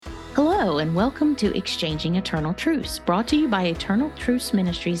Hello, and welcome to Exchanging Eternal Truths, brought to you by Eternal Truths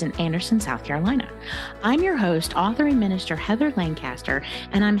Ministries in Anderson, South Carolina. I'm your host, author and minister Heather Lancaster,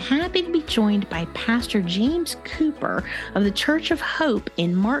 and I'm happy to be joined by Pastor James Cooper of the Church of Hope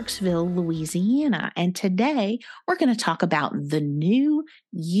in Marksville, Louisiana. And today we're going to talk about the new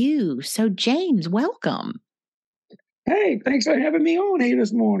you. So, James, welcome. Hey, thanks for having me on here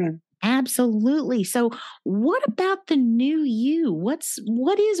this morning. Absolutely. So what about the new you? What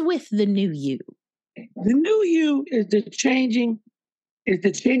is with the new you? The new you is the changing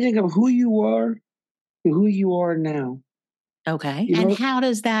of who you were to who you are now. Okay. And how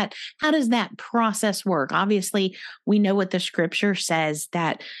does that process work? Obviously, we know what the scripture says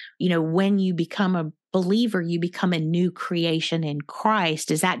that, when you become a believer, you become a new creation in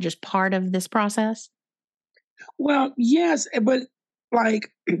Christ. Is that just part of this process? Well, yes, but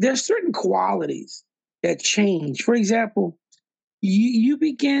there's certain qualities that change. For example, you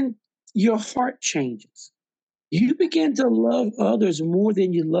begin, your heart changes. You begin to love others more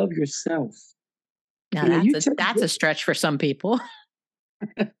than you love yourself. Now, that's a stretch for some people.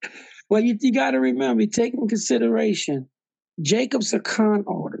 Well, you got to remember, take in consideration, Jacob's a con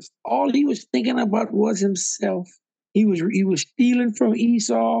artist. All he was thinking about was himself. He was stealing from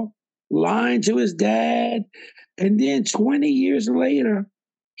Esau, lying to his dad. And then 20 years later,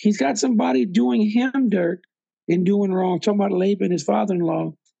 he's got somebody doing him dirt and doing wrong. Talking about Laban, his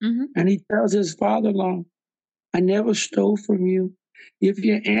father-in-law. Mm-hmm. And he tells his father-in-law, I never stole from you. If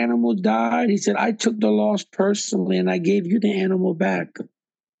your animal died, he said, I took the loss personally and I gave you the animal back.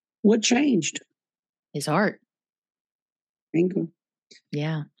 What changed? His heart. Bingo.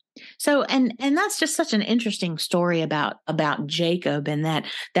 Yeah. So, and that's just such an interesting story about Jacob and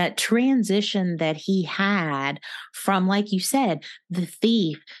that transition that he had from, like you said, the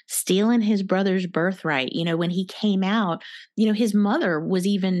thief stealing his brother's birthright. When he came out, his mother was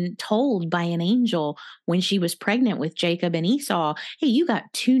even told by an angel when she was pregnant with Jacob and Esau, hey, you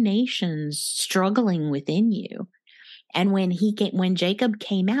got two nations struggling within you. And when Jacob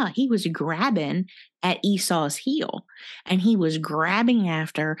came out, he was grabbing at Esau's heel, and he was grabbing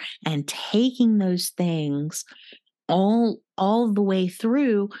after and taking those things all the way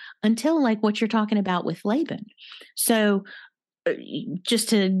through until, like what you're talking about with Laban. So just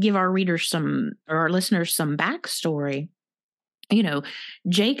to give our listeners some backstory,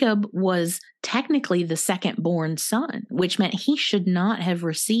 Jacob was technically the second born son, which meant he should not have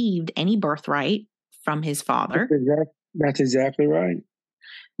received any birthright from his father. That's exactly right.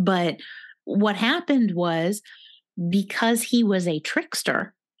 But what happened was, because he was a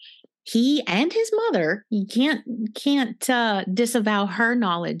trickster, he and his mother, you can't disavow her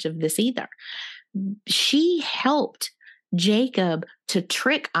knowledge of this either. She helped Jacob to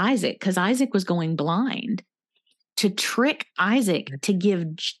trick Isaac, because Isaac was going blind, to trick Isaac to give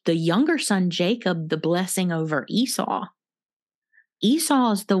the younger son Jacob the blessing over Esau.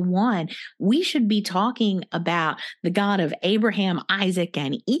 Esau is the one. We should be talking about the God of Abraham, Isaac,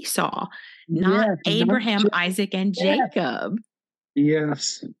 and Esau, not Abraham, Isaac, and Jacob.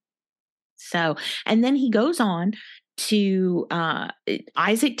 Yes. So, and then he goes on to,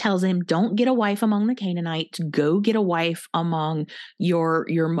 Isaac tells him, don't get a wife among the Canaanites, go get a wife among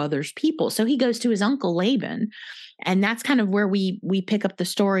your mother's people. So he goes to his uncle Laban. And that's kind of where we pick up the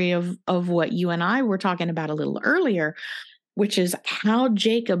story of what you and I were talking about a little earlier, which is how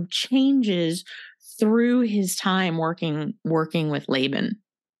Jacob changes through his time working with Laban.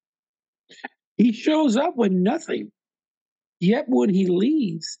 He shows up with nothing. Yet when he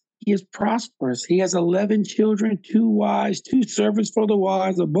leaves, he is prosperous. He has 11 children, 2 wives, 2 servants for the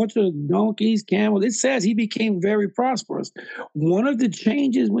wives, a bunch of donkeys, camels. It says he became very prosperous. One of the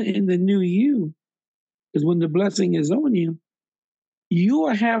changes in the new you is when the blessing is on you, you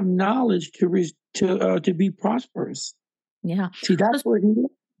will have knowledge to be prosperous. Yeah. See, that's what he is.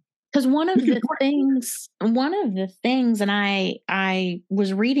 Because one of the things, and I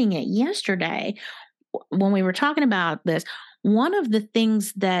was reading it yesterday when we were talking about this, one of the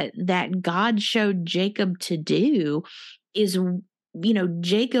things that God showed Jacob to do is,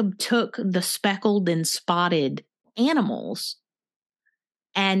 Jacob took the speckled and spotted animals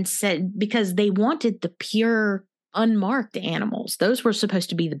and said, because they wanted the pure, unmarked animals. Those were supposed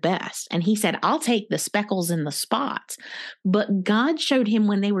to be the best. And he said, I'll take the speckles and the spots. But God showed him,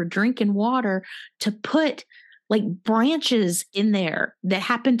 when they were drinking water, to put like branches in there that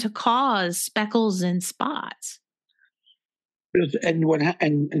happened to cause speckles and spots. And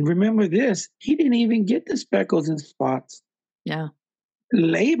remember this, he didn't even get the speckles and spots. Yeah.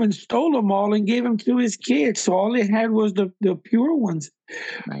 Laban stole them all and gave them to his kids. So all they had was the pure ones.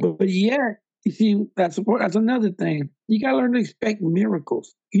 Right. But yet You see, that's another thing. You got to learn to expect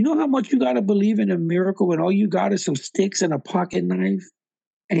miracles. You know how much you got to believe in a miracle when all you got is some sticks and a pocket knife?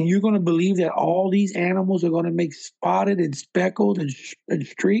 And you're going to believe that all these animals are going to make spotted and speckled and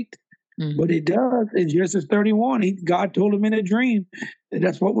streaked? But Mm-hmm. it does. In Genesis 31, God told him in a dream that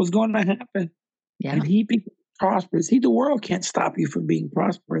that's what was going to happen. Yeah. And he became prosperous. The world can't stop you from being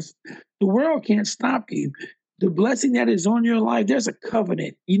prosperous. The world can't stop you. The blessing that is on your life, there's a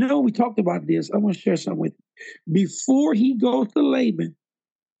covenant. You know, we talked about this. I'm going to share something with you. Before he goes to Laban,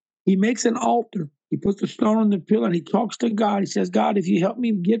 he makes an altar. He puts the stone on the pillar and he talks to God. He says, God, if you help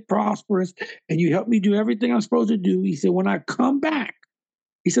me get prosperous and you help me do everything I'm supposed to do, he said, when I come back,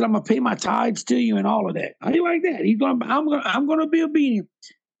 he said, I'm gonna pay my tithes to you and all of that. How you like that? I'm gonna be obedient.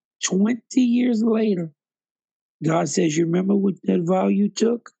 20 years later, God says, you remember what that vow you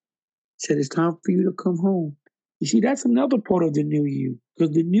took? He said, it's time for you to come home. You see, that's another part of the new you.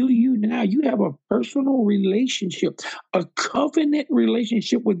 Because the new you now, you have a personal relationship, a covenant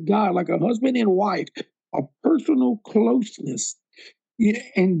relationship with God, like a husband and wife, a personal closeness. Yeah,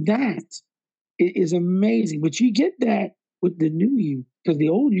 and that is amazing. But you get that with the new you, because the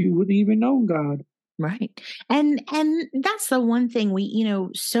old you wouldn't even know God. Right. And that's the one thing we,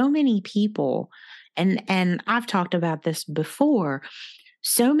 so many people, and I've talked about this before,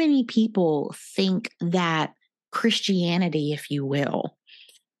 so many people think that Christianity, if you will,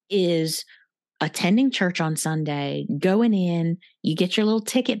 is attending church on Sunday, going in, you get your little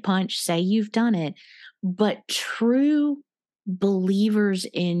ticket punch, say you've done it. But true believers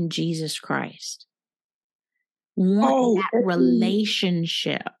in Jesus Christ want Oh, that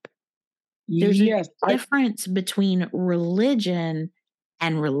relationship. There's a yes. difference between religion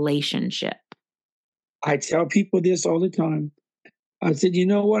and relationship. I tell people this all the time. I said, you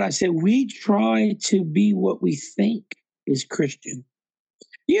know what? I said, we try to be what we think is Christian.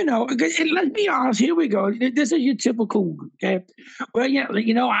 You know, and let's be honest. Here we go. This is your typical. Okay. Well, yeah,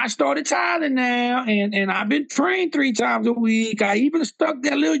 I started tithing now, and I've been praying 3 times a week. I even stuck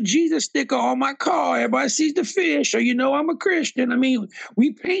that little Jesus sticker on my car. Everybody sees the fish, so I'm a Christian. I mean,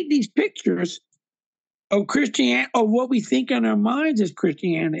 we paint these pictures of Christianity, of what we think in our minds is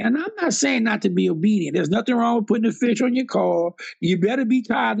Christianity. And I'm not saying not to be obedient. There's nothing wrong with putting a fish on your car. You better be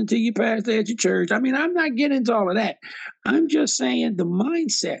tithed until you pass at your church. I mean, I'm not getting into all of that. I'm just saying the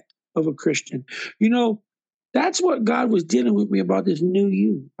mindset of a Christian. That's what God was dealing with me about this new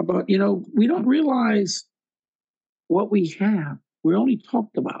you. About, we don't realize what we have. We're only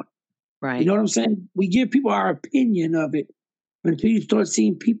talked about. You Right. know what I'm saying? We give people our opinion of it until you start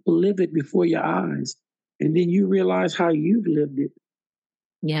seeing people live it before your eyes. And then you realize how you've lived it.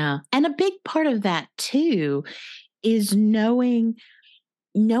 Yeah. And a big part of that too is knowing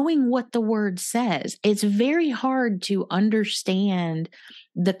what the word says. It's very hard to understand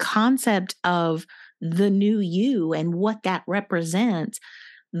the concept of the new you and what that represents,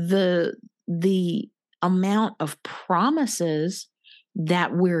 the amount of promises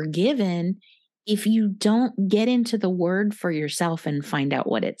that we're given, if you don't get into the word for yourself and find out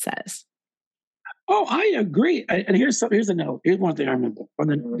what it says. Oh, I agree. And here's a note. Here's one thing I remember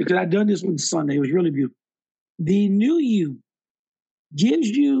because I've done this one Sunday. It was really beautiful. The new you gives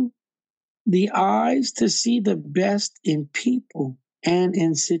you the eyes to see the best in people and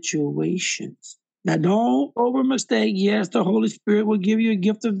in situations. Now, don't over mistake. Yes, the Holy Spirit will give you a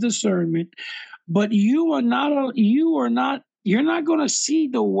gift of discernment, but you're not going to see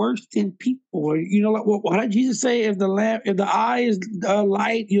the worst in people. Like what did Jesus say? If the eye is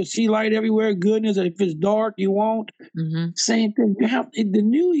light, you'll see light everywhere. Goodness. If it's dark, you won't. Mm-hmm. Same thing. You have the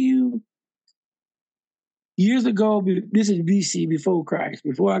new you. Years ago, this is BC, before Christ,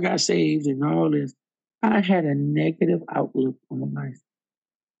 before I got saved and all this, I had a negative outlook on life.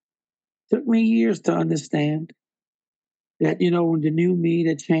 Took me years to understand that, when the new me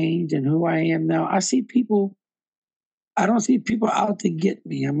that changed and who I am now, I don't see people out to get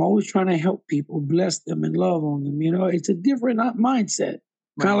me. I'm always trying to help people, bless them and love on them. It's a different mindset.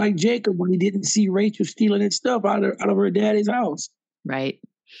 Kind of Right. like Jacob when he didn't see Rachel stealing his stuff out of her daddy's house. Right.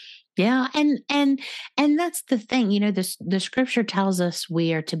 Yeah, and that's the thing, the scripture tells us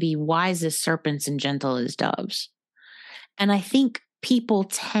we are to be wise as serpents and gentle as doves. And I think people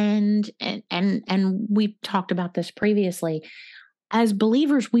tend, and we've talked about this previously, as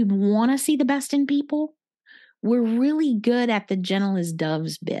believers, we want to see the best in people. We're really good at the gentle as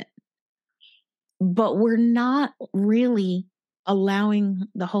doves bit, but we're not really allowing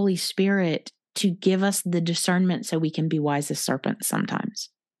the Holy Spirit to give us the discernment so we can be wise as serpents sometimes.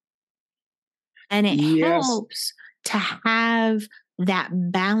 And it Yes. helps to have that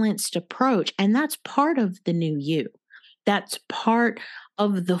balanced approach. And that's part of the new you. That's part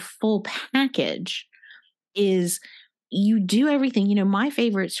of the full package is you do everything. You know, my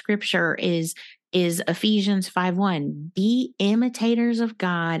favorite scripture is Ephesians 5:1. Be imitators of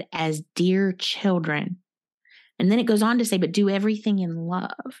God as dear children. And then it goes on to say, but do everything in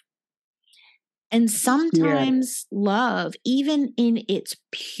love. And sometimes love, even in its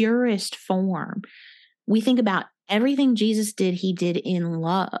purest form, we think about everything Jesus did, he did in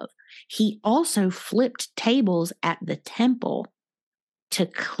love. He also flipped tables at the temple to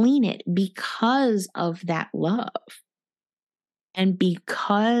clean it because of that love and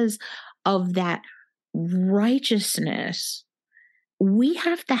because of that righteousness. We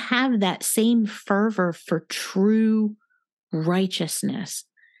have to have that same fervor for true righteousness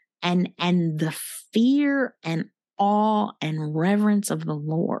and the fear and awe and reverence of the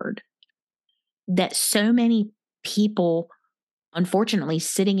Lord that so many people, unfortunately,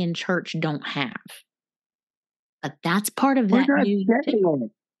 sitting in church don't have. But that's part of that.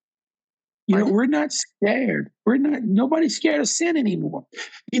 We're not scared. Nobody's scared of sin anymore.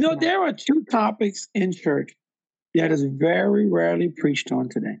 There are two topics in church that is very rarely preached on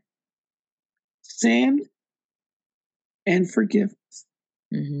today: sin and forgiveness.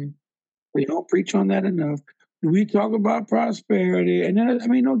 Mm-hmm. We don't preach on that enough. We talk about prosperity, and then,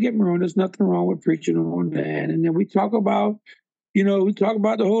 don't get me wrong, there's nothing wrong with preaching on that. And then we talk about, we talk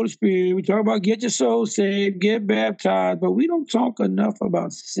about the Holy Spirit. We talk about get your soul saved, get baptized, but we don't talk enough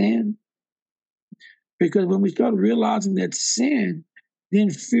about sin. Because when we start realizing that sin, then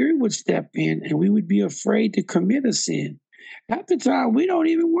fear would step in and we would be afraid to commit a sin. Half the time, we don't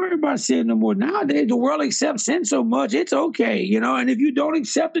even worry about sin no more. Nowadays, the world accepts sin so much, it's okay, and if you don't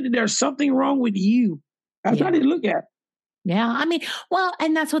accept it, there's something wrong with you. That's how they look at it. Yeah,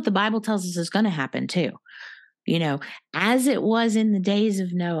 and that's what the Bible tells us is going to happen too. As it was in the days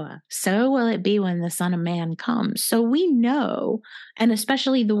of Noah, so will it be when the Son of Man comes. So we know, and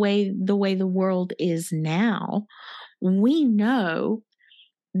especially the way the world is now, we know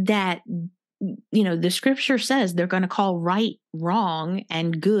that, the scripture says they're going to call right wrong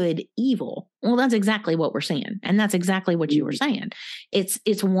and good evil. Well, that's exactly what we're saying. And that's exactly what you were saying.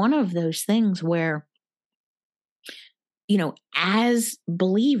 It's one of those things where, as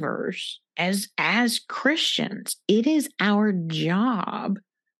believers, as Christians, it is our job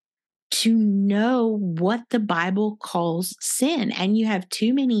to know what the Bible calls sin. And you have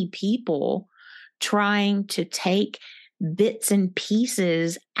too many people trying to take bits and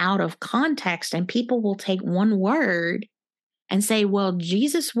pieces out of context, and people will take one word and say, well,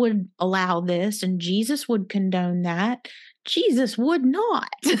 Jesus would allow this and Jesus would condone that. Jesus would not.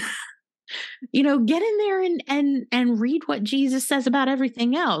 Get in there and read what Jesus says about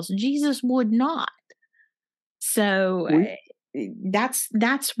everything else. Jesus would not. So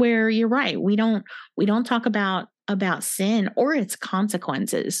that's where you're right. We don't talk about sin or its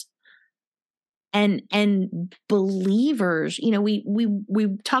consequences. And believers, we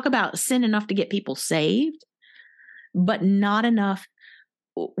talk about sin enough to get people saved, but not enough.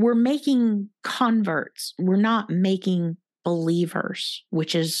 We're making converts. We're not making believers,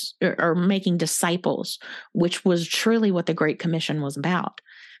 or making disciples, which was truly what the Great Commission was about.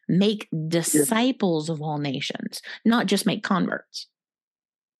 Make disciples of all nations, not just make converts.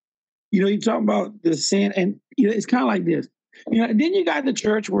 You talk about the sin, and it's kind of like this. Then you got the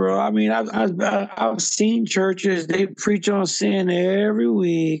church world. I've seen churches, they preach on sin every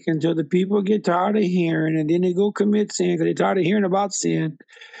week until the people get tired of hearing, and then they go commit sin because they're tired of hearing about sin.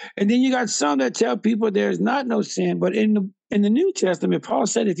 And then you got some that tell people there's not no sin. But in the New Testament, Paul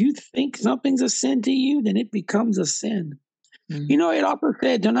said, if you think something's a sin to you, then it becomes a sin. Mm-hmm. It also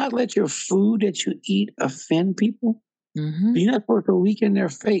said, do not let your food that you eat offend people. Mm-hmm. You're not supposed to weaken their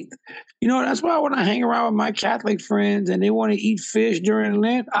faith. That's why when I hang around with my Catholic friends and they want to eat fish during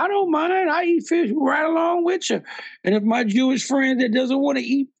Lent, I don't mind. I eat fish right along with you. And if my Jewish friend that doesn't want to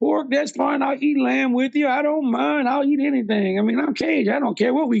eat pork, that's fine. I'll eat lamb with you. I don't mind. I'll eat anything. I'm caged. I don't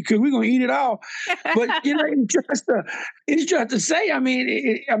care what we cook. We're going to eat it all. But, it's just to say,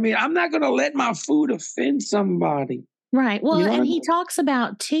 I'm not going to let my food offend somebody. Right. Well, and he talks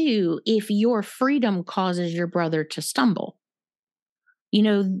about, too, if your freedom causes your brother to stumble,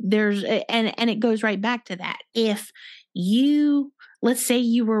 there's, and it goes right back to that. If let's say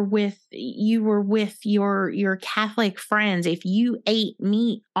you were with your Catholic friends, if you ate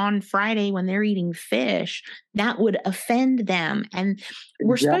meat on Friday when they're eating fish, that would offend them. And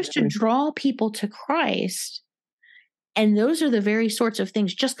we're supposed to draw people to Christ. And those are the very sorts of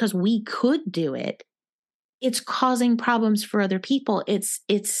things, just because we could do it, it's causing problems for other people. It's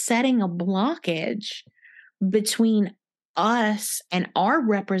setting a blockage between us and our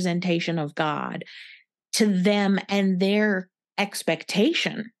representation of God to them and their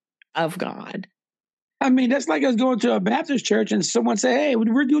expectation of God. I mean, that's like us going to a Baptist church and someone say, "Hey,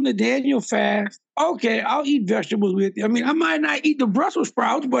 we're doing the Daniel fast." Okay, I'll eat vegetables with you. I mean, I might not eat the Brussels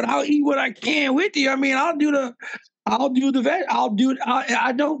sprouts, but I'll eat what I can with you. I mean, I'll do the veg.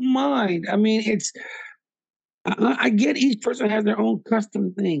 I don't mind. I mean, I get each person has their own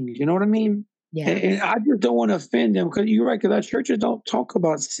custom things. You know what I mean? Yeah. And I just don't want to offend them because you're right. Because our churches don't talk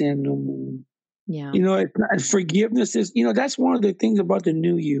about sin no more. Yeah. You know, forgiveness is. You know, that's one of the things about the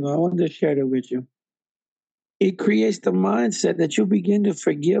new you. I wanted to share that with you. It creates the mindset that you'll begin to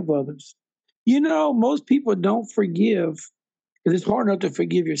forgive others. You know, most people don't forgive because it's hard enough to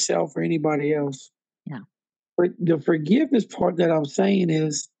forgive yourself or anybody else. Yeah. But the forgiveness part that I'm saying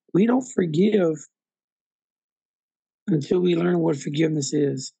is we don't forgive until we learn what forgiveness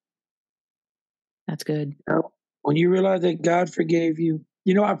is. That's good. Now, when you realize that God forgave you,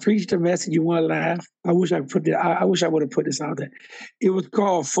 you know, I preached a message. You want to laugh? I wish I put that. I wish I would have put this out there. It was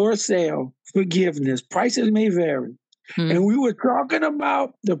called "For Sale Forgiveness." Prices may vary. And we were talking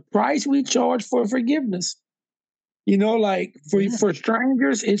about the price we charge for forgiveness. You know, like for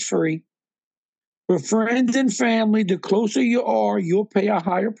strangers, it's free. For friends and family, the closer you are, you'll pay a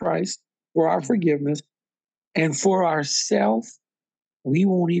higher price for our forgiveness. And for ourselves, we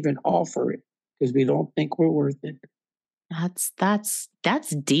won't even offer it because we don't think we're worth it.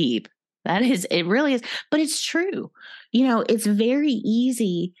 That's deep. That is, it really is, but it's true. You know, it's very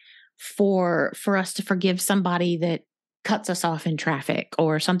easy for us to forgive somebody that cuts us off in traffic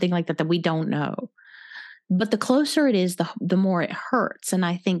or something like that we don't know. But the closer it is, the more it hurts. And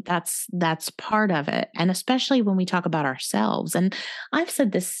I think that's part of it. And especially when we talk about ourselves. And I've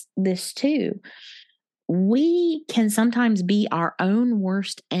said this too. We can sometimes be our own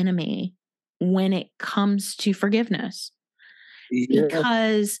worst enemy when it comes to forgiveness. Yeah.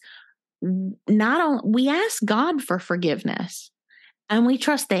 Because not only we ask God for forgiveness and we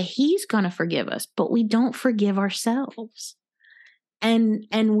trust that he's going to forgive us, but we don't forgive ourselves. And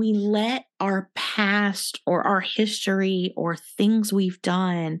we let our past or our history or things we've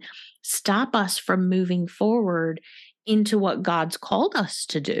done stop us from moving forward into what God's called us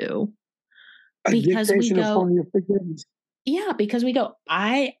to do. A Because we dictation go, upon your forgiveness. yeah, because we go,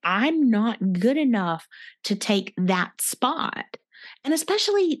 I'm not good enough to take that spot. And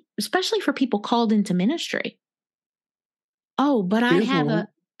especially for people called into ministry. Oh, but I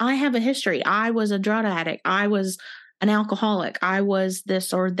have a history. I was a drug addict. I was an alcoholic. I was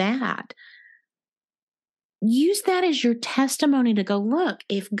this or that. Use that as your testimony to go, look,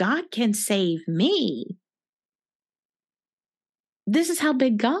 if God can save me, this is how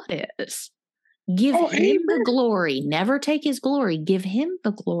big God is. Give him the glory. Never take his glory. Give him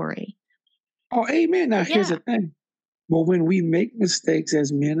the glory. Oh, amen. Now, here's the thing. Well, when we make mistakes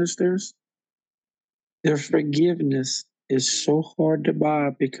as ministers, their forgiveness is so hard to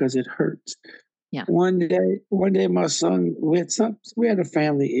buy because it hurts. Yeah. One day, my son, we had a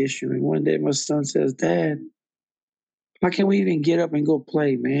family issue, and one day my son says, "Dad, how can we even get up and go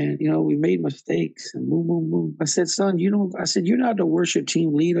play, man? You know, we made mistakes and boom, boom, boom." I said, "Son, you're not the worship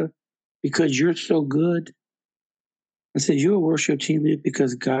team leader because you're so good. I said, you're a worship team leader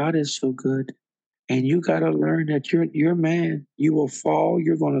because God is so good. And you got to learn that you're man. You will fall.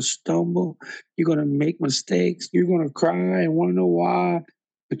 You're going to stumble. You're going to make mistakes. You're going to cry and want to know why.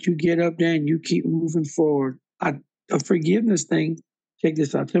 But you get up there and you keep moving forward." The forgiveness thing, check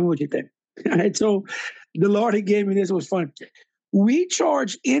this out. Tell me what you think. So the Lord, he gave me this. It was fun. We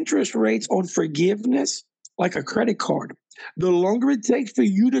charge interest rates on forgiveness like a credit card. The longer it takes for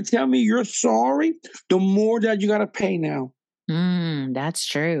you to tell me you're sorry, the more that you got to pay now. That's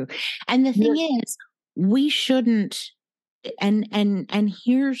true. And the thing is, we shouldn't, and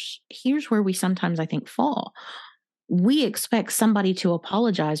here's where we sometimes, I think, fall. We expect somebody to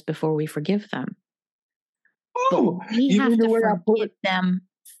apologize before we forgive them. Oh, but we you have mean the to way I put forgive it? them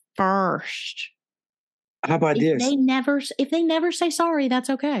first. How about this? If they never say sorry, that's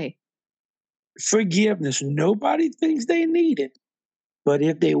okay. Forgiveness. Nobody thinks they need it. But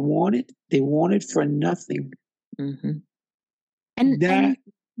if they want it, they want it for nothing. Mm-hmm. And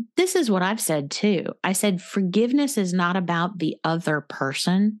this is what I've said too. I said, forgiveness is not about the other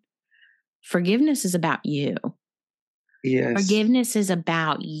person. Forgiveness is about you. Yes. Forgiveness is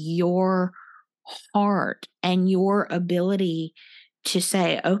about your heart and your ability to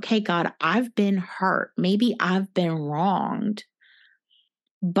say, okay, God, I've been hurt. Maybe I've been wronged,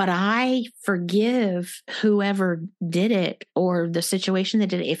 but I forgive whoever did it or the situation that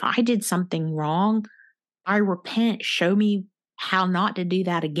did it. If I did something wrong, I repent. Show me how not to do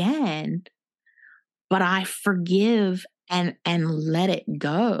that again. But I forgive and let it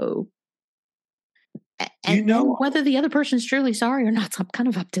go. You And then know, whether the other person's truly sorry or not, it's kind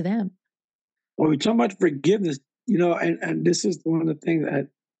of up to them. when we talk about forgiveness, and this is one of the things that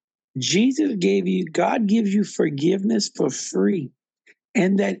God gives you forgiveness for free.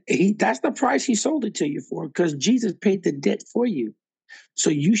 And that's the price he sold it to you for, because Jesus paid the debt for you.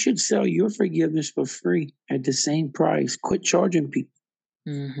 So you should sell your forgiveness for free at the same price. Quit charging people.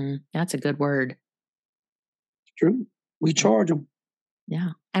 That's a good word. It's true. We Yeah. charge them.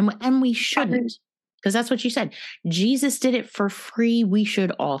 Yeah. And we shouldn't, because that's what you said. Jesus did it for free. We should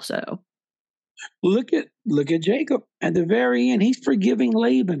also. Look at Jacob at the very end. He's forgiving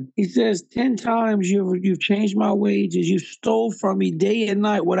Laban. He says, 10 times you've changed my wages. You stole from me day and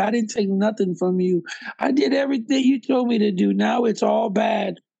night. What I didn't take nothing from you. I did everything you told me to do. Now it's all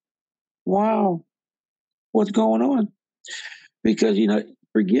bad. Wow. What's going on? Because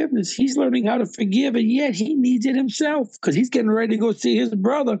forgiveness, he's learning how to forgive, and yet he needs it himself, because he's getting ready to go see his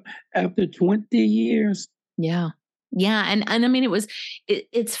brother after 20 years. Yeah. Yeah. And I mean,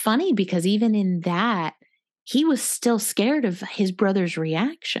 it's funny because even in that, he was still scared of his brother's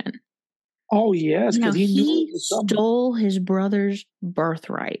reaction. Oh, yes, because he knew He it was coming. stole his brother's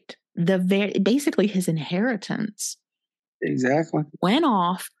birthright, basically his inheritance. Exactly. Went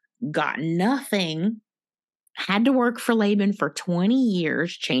off, got nothing, had to work for Laban for 20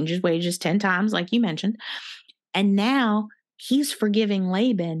 years, changed his wages 10 times, like you mentioned. And now he's forgiving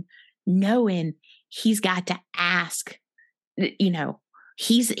Laban, knowing he's got to ask,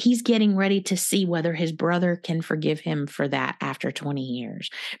 he's getting ready to see whether his brother can forgive him for that after 20 years.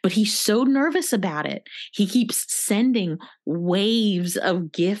 But he's so nervous about it. He keeps sending waves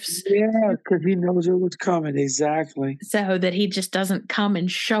of gifts. Yeah, because he knows it was coming. Exactly. So that he just doesn't come and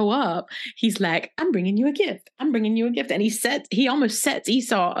show up. He's like, I'm bringing you a gift. I'm bringing you a gift. And he almost sets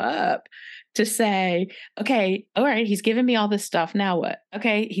Esau up to say, okay, all right, he's giving me all this stuff. Now what?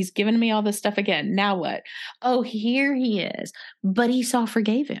 Okay, he's giving me all this stuff again. Now what? Oh, here he is. But Esau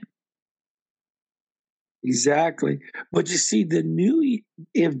forgave him. Exactly. But you see,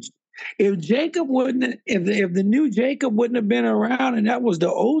 if Jacob wouldn't, if the new Jacob wouldn't have been around, and that was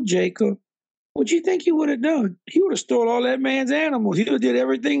the old Jacob, what do you think he would have done? He would have stole all that man's animals. He would have did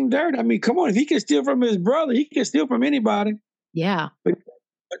everything dirt. I mean, come on, if he can steal from his brother, he can steal from anybody. Yeah. But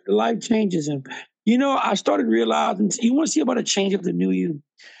life changes him. I started realizing, you want to see about a change of the new you.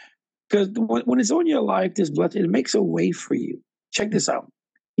 Because when it's on your life, this blessing, it makes a way for you. Check this out.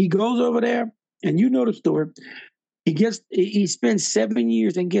 He goes over there, and you know the story. He spends 7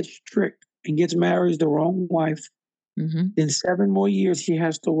 years and gets tricked and gets marries the wrong wife. Then 7 more years he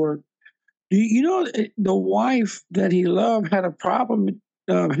has to work. The wife that he loved had a problem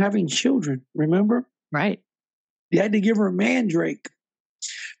having children, remember? Right. He had to give her mandrake.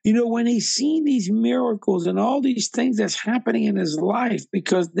 When he's seen these miracles and all these things that's happening in his life,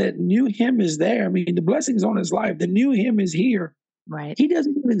 because that new him is there. I mean, the blessings on his life, the new him is here. Right. He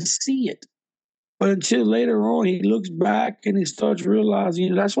doesn't even see it. But until later on, he looks back and he starts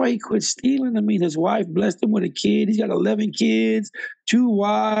realizing, that's why he quit stealing. I mean, his wife blessed him with a kid. He's got 11 kids, 2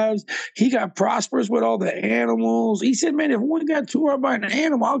 wives. He got prosperous with all the animals. He said, man, if one got tore up by an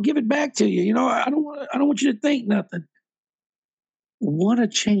animal, I'll give it back to you. I don't want you to think nothing. What a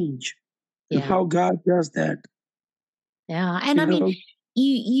change. Yeah. How God does that. Yeah. And I mean,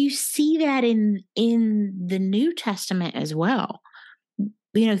 you see that in the New Testament as well.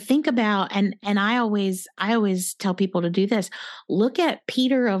 Think about, and I always tell people to do this. Look at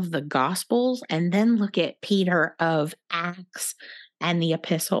Peter of the Gospels and then look at Peter of Acts and the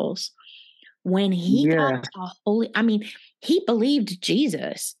epistles. When he got he believed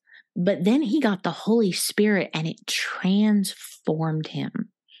Jesus, but then he got the Holy Spirit and it transformed him.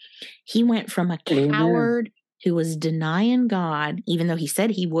 He went from a coward who was denying God, even though he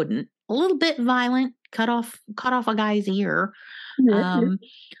said he wouldn't, a little bit violent, cut off a guy's ear,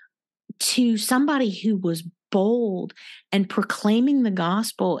 to somebody who was bold and proclaiming the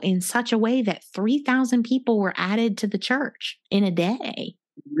gospel in such a way that 3,000 people were added to the church in a day.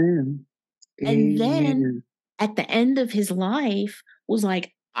 Amen. And then at the end of his life was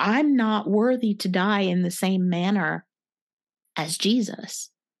like, I'm not worthy to die in the same manner as Jesus.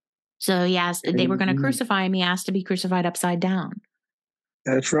 So yes, they were going to crucify him. He asked to be crucified upside down.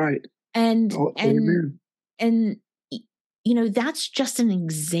 That's right. And that's just an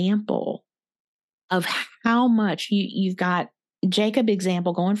example of how much you've got Jacob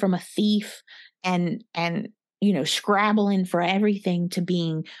example going from a thief and scrabbling for everything to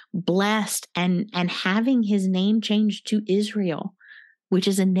being blessed and having his name changed to Israel, which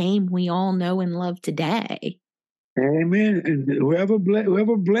is a name we all know and love today. Amen. And whoever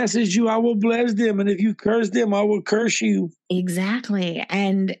blesses you, I will bless them. And if you curse them, I will curse you. Exactly.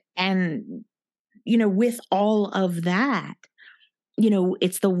 And with all of that,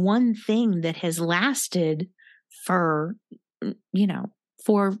 it's the one thing that has lasted for,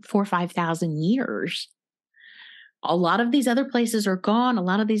 for 5,000 years. A lot of these other places are gone. A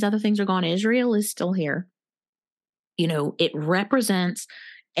lot of these other things are gone. Israel is still here. It represents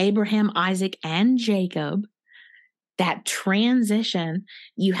Abraham, Isaac, and Jacob. That transition,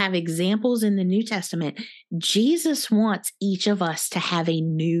 you have examples in the New Testament. Jesus wants each of us to have a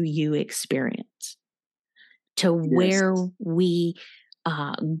new you experience, to where we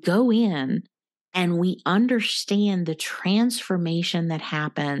go in and we understand the transformation that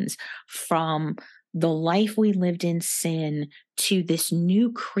happens from the life we lived in sin to this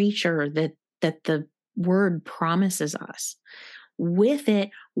new creature that the word promises us. With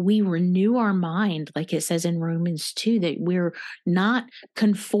it, we renew our mind, like it says in Romans 2, that we're not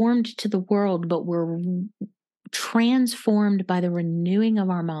conformed to the world, but we're transformed by the renewing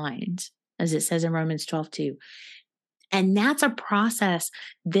of our minds, as it says in Romans 12:2. And that's a process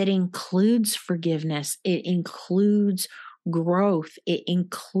that includes forgiveness. It includes growth. It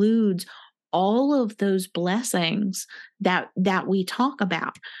includes all of those blessings that we talk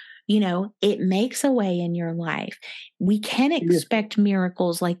about. It makes a way in your life. We can expect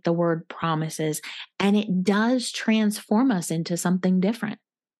miracles like the word promises, and it does transform us into something different.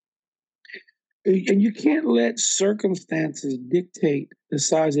 And you can't let circumstances dictate the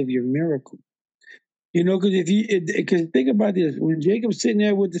size of your miracle. Because think about this, when Jacob's sitting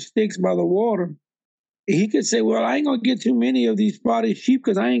there with the sticks by the water, he could say, well, I ain't going to get too many of these spotted sheep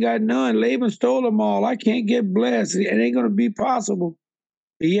because I ain't got none. Laban stole them all. I can't get blessed. It ain't going to be possible.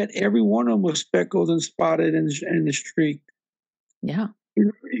 But yet every one of them was speckled and spotted and streaked. Yeah.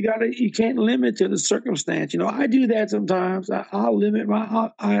 You can't limit to the circumstance. I do that sometimes. I'll limit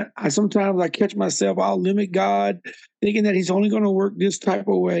sometimes I catch myself, I'll limit God thinking that he's only going to work this type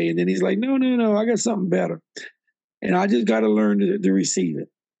of way. And then he's like, no, I got something better. And I just got to learn to receive it.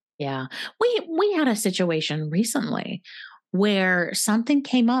 Yeah. We had a situation recently where something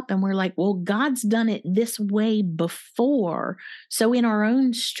came up and we're like, well, God's done it this way before. So in our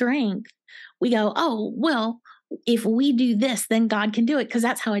own strength, we go, oh, well, if we do this, then God can do it because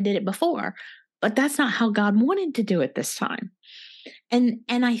that's how I did it before. But that's not how God wanted to do it this time. And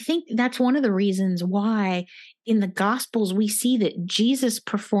I think that's one of the reasons why in the Gospels we see that Jesus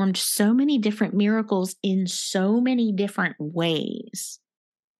performed so many different miracles in so many different ways,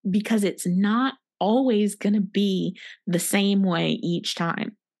 because it's not always going to be the same way each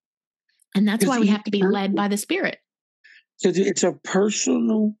time. And that's why we have to be led by the Spirit. Because it's a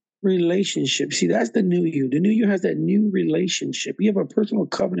personal relationship. See, that's the new you. The new you has that new relationship. You have a personal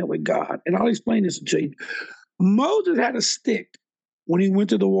covenant with God. And I'll explain this to you. Moses had a stick when he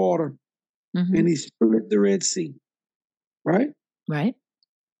went to the water and he split the Red Sea. Right? Right.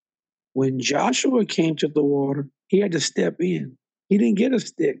 When Joshua came to the water, he had to step in. He didn't get a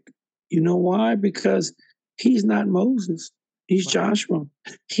stick. You know why? Because he's not Moses. He's Joshua.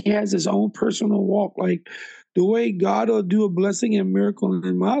 He has his own personal walk. Like the way God will do a blessing and miracle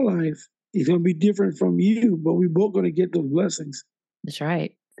in my life is going to be different from you, but we're both going to get those blessings. That's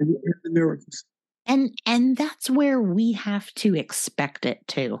right. And the miracles. And that's where we have to expect it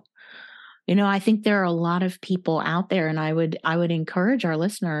too. I think there are a lot of people out there, and I would encourage our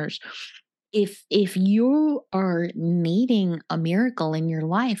listeners, if you are needing a miracle in your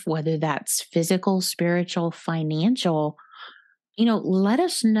life, whether that's physical, spiritual, financial, let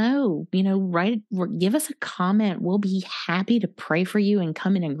us know, give us a comment. We'll be happy to pray for you and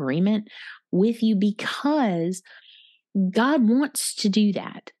come in agreement with you, because God wants to do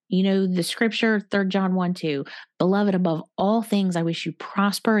that. The scripture, 3 John 1:2, beloved, above all things, I wish you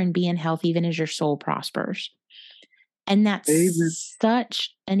prosper and be in health, even as your soul prospers. And that's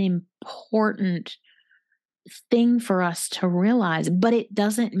such an important thing for us to realize, but it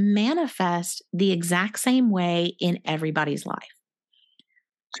doesn't manifest the exact same way in everybody's life.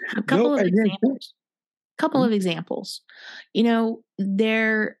 A couple of examples.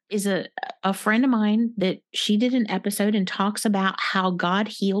 There is a friend of mine that she did an episode and talks about how God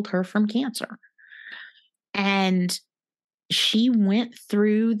healed her from cancer. And she went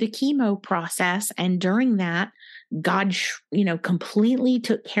through the chemo process, and during that, God, completely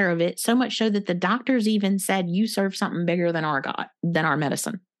took care of it. So much so that the doctors even said, you serve something bigger than our God, than our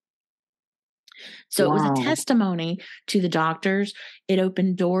medicine. So It was a testimony to the doctors. It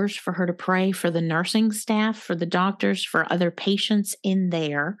opened doors for her to pray for the nursing staff, for the doctors, for other patients in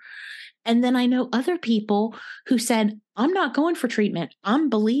there. And then I know other people who said, I'm not going for treatment. I'm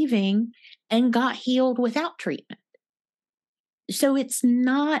believing, and got healed without treatment. So it's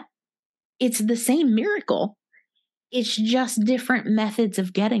the same miracle. It's just different methods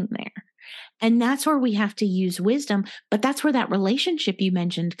of getting there. And that's where we have to use wisdom. But that's where that relationship you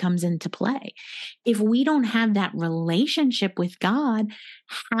mentioned comes into play. If we don't have that relationship with God,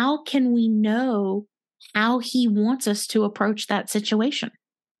 how can we know how he wants us to approach that situation?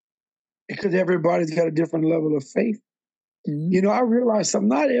 Because everybody's got a different level of faith. Mm-hmm. You know, I realize something.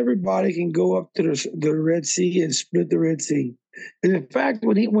 Not everybody can go up to the Red Sea and split the Red Sea. And in fact,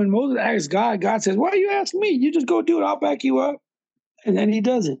 when Moses asked God, God says, "Why you ask me? You just go do it. I'll back you up." And then he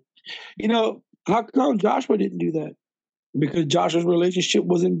does it. You know, how come Joshua didn't do that? Because Joshua's relationship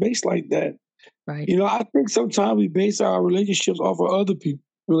wasn't based like that. Right. You know, I think sometimes we base our relationships off of other people,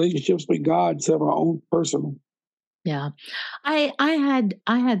 relationships with God instead of our own personal. Yeah. I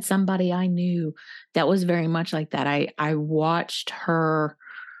had somebody I knew that was very much like that. I watched her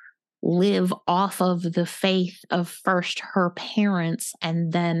live off of the faith of first her parents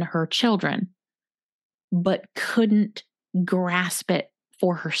and then her children, but couldn't grasp it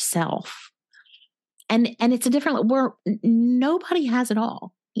for herself. And it's a different where nobody has it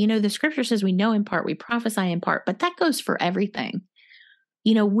all. You know, the scripture says we know in part, we prophesy in part, but that goes for everything.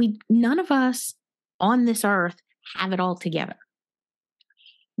 You know, none of us on this earth have it all together.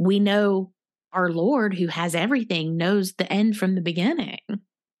 We know our Lord, who has everything, knows the end from the beginning.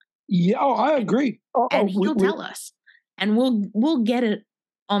 Yeah, I agree. And he'll tell us. And we'll get it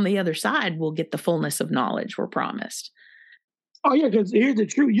on the other side. We'll get the fullness of knowledge we're promised. Oh yeah, because here's the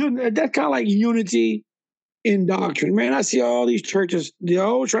truth. That's kind of like unity in doctrine. Man, I see all these churches, they're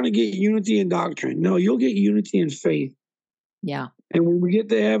all trying to get unity in doctrine. No, you'll get unity in faith. Yeah. And when we get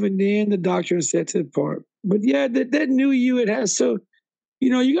to heaven, then the doctrine sets it apart. But yeah, that new you, it has so,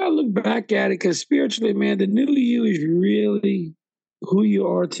 you know, you got to look back at it because spiritually, man, the new you is really who you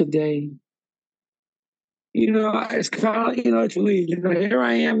are today. You know, it's kind of, you know, it's really, you know, here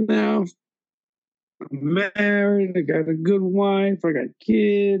I am now. I'm married. I got a good wife. I got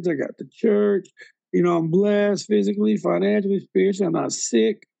kids. I got the church. You know, I'm blessed physically, financially, spiritually. I'm not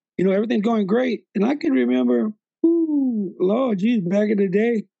sick. You know, everything's going great. And I can remember, ooh, Lord Jesus, back in the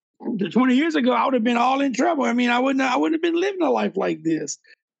day, 20 years ago, I would have been all in trouble. I mean, I wouldn't have been living a life like this.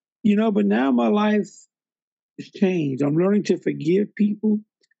 You know, but now my life has changed. I'm learning to forgive people.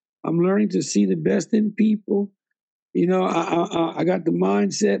 I'm learning to see the best in people. You know, I got the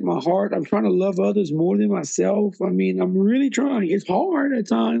mindset, my heart. I'm trying to love others more than myself. I mean, I'm really trying. It's hard at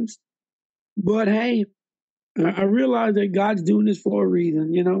times, but hey, I realize that God's doing this for a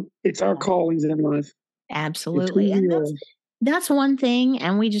reason. You know, it's our callings in life. It's who Absolutely. we And are. that's one thing.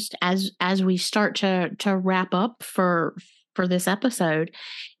 And we just as we start to wrap up for this episode,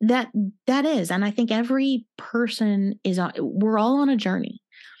 that is, and I think every person we're all on a journey.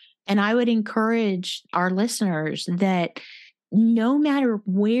 And I would encourage our listeners that no matter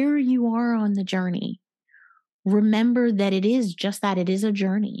where you are on the journey, remember that it is just that, it is a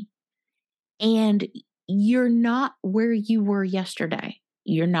journey. And you're not where you were yesterday.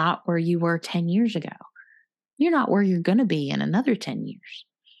 You're not where you were 10 years ago. You're not where you're going to be in another 10 years.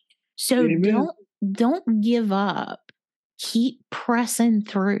 So Amen. don't give up. Keep pressing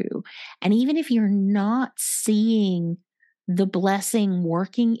through. And even if you're not seeing the blessing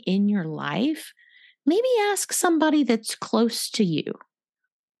working in your life, maybe ask somebody that's close to you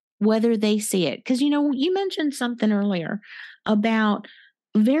whether they see it. Because, you know, you mentioned something earlier about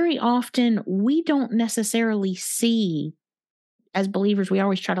very often we don't necessarily see, as believers, we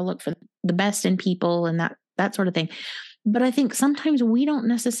always try to look for the best in people and that sort of thing. But I think sometimes we don't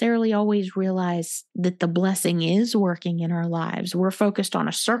necessarily always realize that the blessing is working in our lives. We're focused on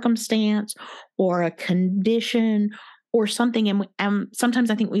a circumstance or a condition or something. And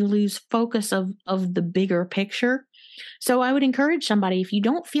sometimes I think we lose focus of the bigger picture. So I would encourage somebody, if you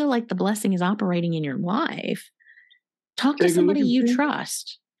don't feel like the blessing is operating in your life, talk to Take a look somebody and you see.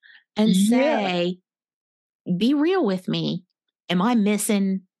 trust and Yeah. say, be real with me. Am I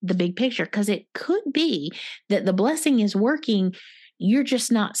missing the big picture? Because it could be that the blessing is working. You're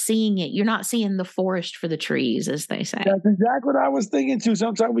just not seeing it. You're not seeing the forest for the trees, as they say. That's exactly what I was thinking too.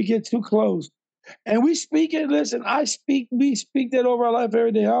 Sometimes we get too close. And we speak it. Listen, we speak that over our life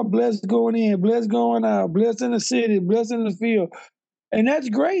every day. I'm blessed going in, blessed going out, blessed in the city, blessed in the field. And that's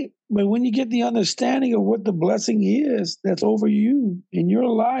great. But when you get the understanding of what the blessing is that's over you in your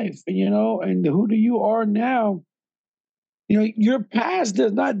life, and you know, and who you are now, you know, your past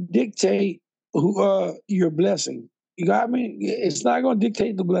does not dictate who your blessing. You got me? It's not going to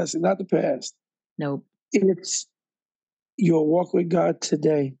dictate the blessing, not the past. Nope. It's your walk with God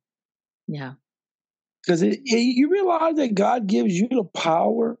today. Yeah. Because you realize that God gives you the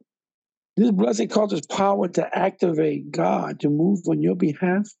power. This blessing causes power to activate God to move on your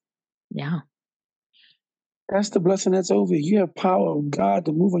behalf. Yeah. That's the blessing that's over you. You have power of God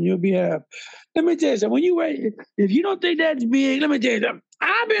to move on your behalf. Let me tell you something. When you wait, if you don't think that's big, let me tell you something.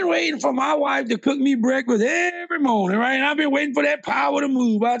 I've been waiting for my wife to cook me breakfast every morning, right? And I've been waiting for that power to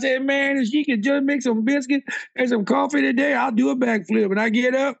move. I said, man, if she could just make some biscuits and some coffee today, I'll do a backflip. And I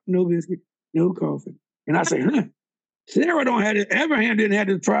get up, no biscuit, no coffee. And I say, Sarah don't have it. Abraham didn't have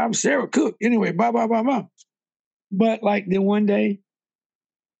this problem. Sarah cooked. Anyway, blah, blah, blah, blah. But like then one day,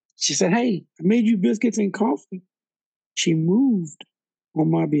 she said, hey, I made you biscuits and coffee. She moved on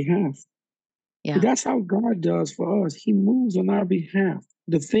my behalf. Yeah. But that's how God does for us. He moves on our behalf.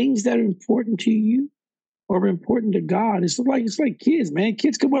 The things that are important to you are important to God. It's like kids, man.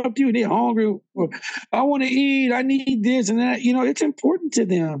 Kids come up to you, they're hungry. Or, I want to eat. I need this and that. You know, it's important to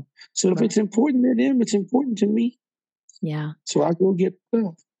them. So if it's important to them, it's important to me. Yeah. So I go get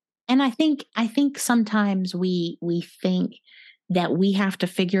stuff. And I think sometimes we think that we have to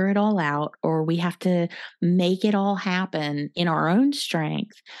figure it all out, or we have to make it all happen in our own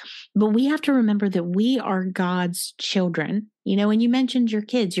strength. But we have to remember that we are God's children. You know, when you mentioned your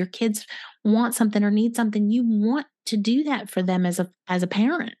kids want something or need something, you want to do that for them as a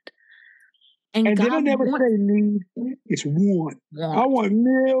parent. And God, they don't never say need, it's want. I want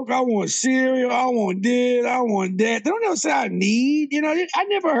milk, I want cereal, I want this, I want that. They don't ever say I need. You know, I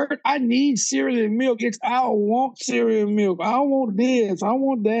never heard I need cereal and milk. It's I want cereal and milk. I want this, I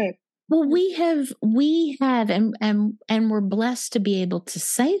want that. Well, we have and we're blessed to be able to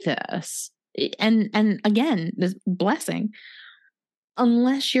say this. And again, this blessing,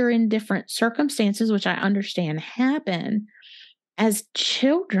 unless you're in different circumstances, which I understand happen, as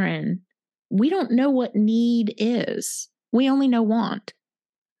children, we don't know what need is. We only know want.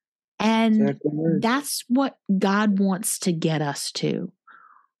 And that's what God wants to get us to,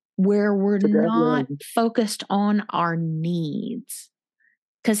 where we're not focused on our needs.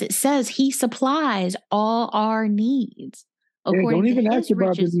 Because it says he supplies all our needs according to his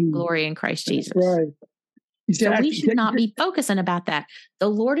riches and glory in Christ Jesus. Right. So we should not be focusing about that. The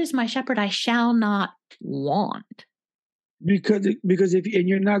Lord is my shepherd, I shall not want. Because if and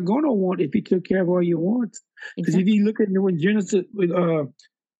you're not going to want if he took care of all your wants. Because if you look at when Genesis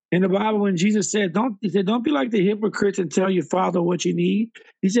in the Bible, when Jesus said, don't be like the hypocrites and tell your father what you need.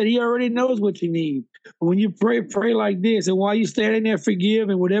 He said he already knows what you need. But when you pray like this, and while you're standing there, forgive,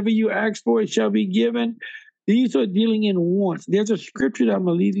 and whatever you ask for, it shall be given. Then you start dealing in wants. There's a scripture that I'm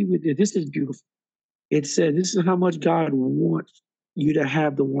going to leave you with. This is beautiful. It said, this is how much God wants you to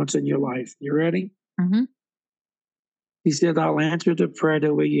have the wants in your life. You ready? Mm-hmm. He said, I'll answer the prayer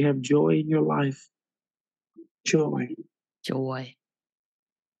that way you have joy in your life. Joy.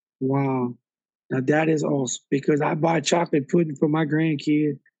 Wow. Now that is awesome because I buy chocolate pudding for my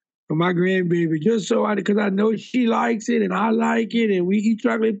grandkid, for my grandbaby, just because I know she likes it and I like it and we eat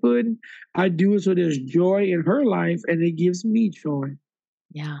chocolate pudding. I do it so there's joy in her life and it gives me joy.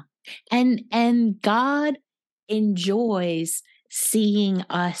 Yeah. And God enjoys seeing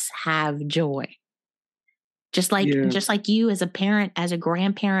us have joy. Just like you as a parent, as a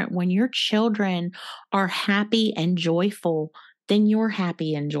grandparent, when your children are happy and joyful, then you're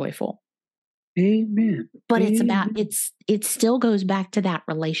happy and joyful. Amen. But it still goes back to that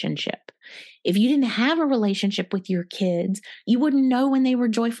relationship. If you didn't have a relationship with your kids, you wouldn't know when they were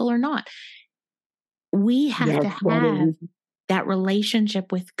joyful or not. We have to have that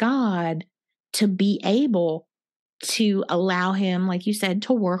relationship with God to be able to allow him, like you said,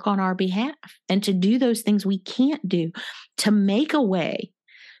 to work on our behalf and to do those things we can't do, to make a way,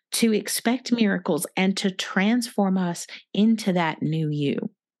 to expect miracles, and to transform us into that new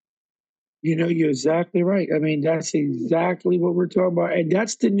you. You know, you're exactly right. I mean, that's exactly what we're talking about. And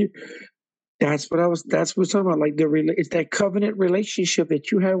that's what we're talking about. Like it's that covenant relationship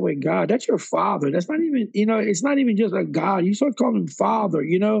that you have with God. That's your father. That's not even, it's not even just a God. You start calling him father,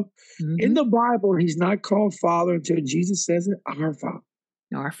 Mm-hmm. In the Bible, he's not called father until Jesus says it, our father.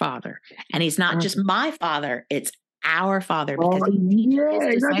 Our father. And he's not just my father, it's our father because he teaches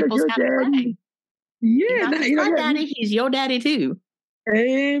his disciples how to pray. Yeah. He's not just my daddy, he's your daddy too.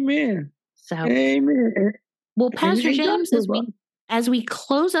 Amen. So, amen. Well, Pastor James, as we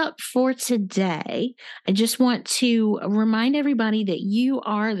close up for today, I just want to remind everybody that you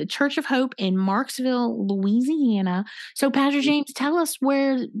are the Church of Hope in Marksville, Louisiana. So, Pastor James, tell us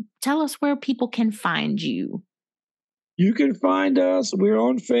where people can find you. You can find us. We're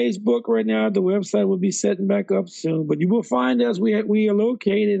on Facebook right now. The website will be setting back up soon, but you will find us. We are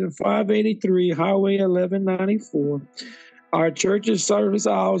located in 583 Highway 1194. Our church's service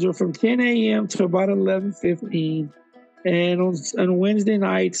hours are from 10 a.m. to about 11:15. And on Wednesday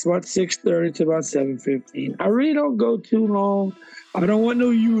nights, about 6:30 to about 7:15. I really don't go too long I don't want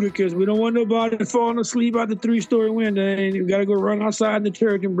no Eutychus. We don't want nobody falling asleep out the 3-story window, and you got to go run outside the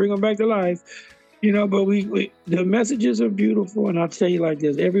church and bring them back to life. But we the messages are beautiful, and I'll tell you like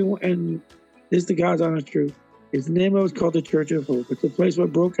this: everyone, and this is the God's honest truth. Its name is called the Church of Hope. It's a place where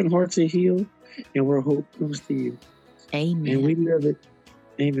broken hearts are healed, and where hope comes to you. Amen. And we live it.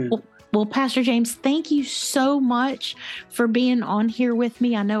 Amen. Well, Pastor James, thank you so much for being on here with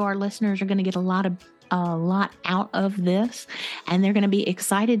me. I know our listeners are going to get a lot out of this, and they're going to be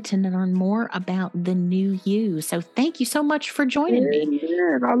excited to learn more about the new you. So thank you so much for joining me.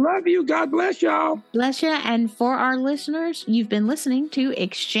 I love you. God bless y'all. Bless you. And for our listeners, you've been listening to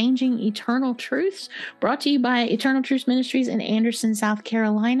Exchanging Eternal Truths, brought to you by Eternal Truths Ministries in Anderson, South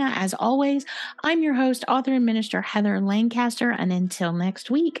Carolina. As always, I'm your host, author, and minister, Heather Lancaster. And until next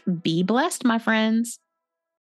week, be blessed, my friends.